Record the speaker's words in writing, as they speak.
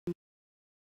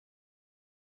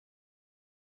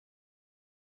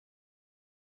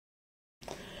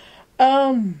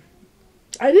Um,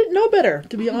 I didn't know better,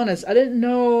 to be honest. I didn't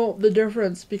know the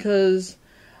difference because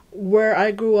where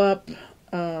I grew up,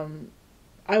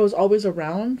 I was always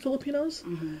around Filipinos.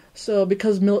 Mm-hmm. So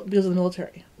because of the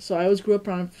military, so I always grew up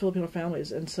around Filipino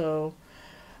families, and so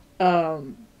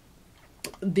um,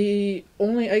 the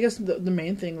only I guess the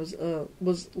main thing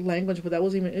was language, but that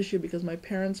wasn't even an issue because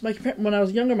when I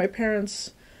was younger, my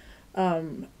parents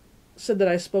um, said that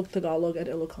I spoke Tagalog at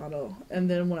Ilocano, and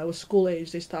then when I was school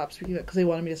age, they stopped speaking it because they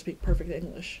wanted me to speak perfect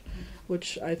English,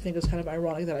 which I think is kind of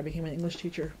ironic that I became an English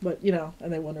teacher, but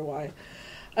and they wonder why.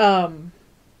 Um,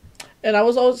 and I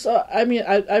was always,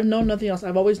 I've known nothing else.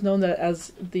 I've always known that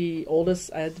as the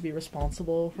oldest, I had to be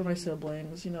responsible for my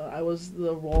siblings. I was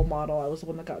the role model. I was the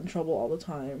one that got in trouble all the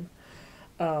time.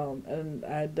 And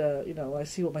I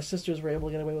see what my sisters were able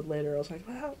to get away with later. I was like,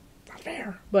 well, not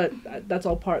fair. But that's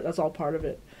all part of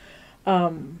it.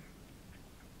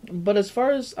 But as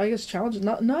far as, I guess, challenges,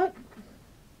 nothing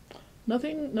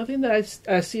that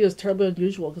I see as terribly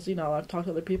unusual because, I've talked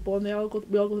to other people and we all go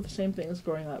through the same things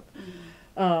growing up.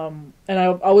 And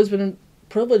I've always been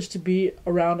privileged to be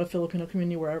around a Filipino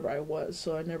community wherever I was,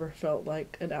 so I never felt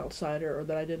like an outsider or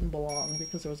that I didn't belong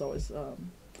because there was always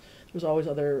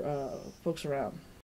other folks around.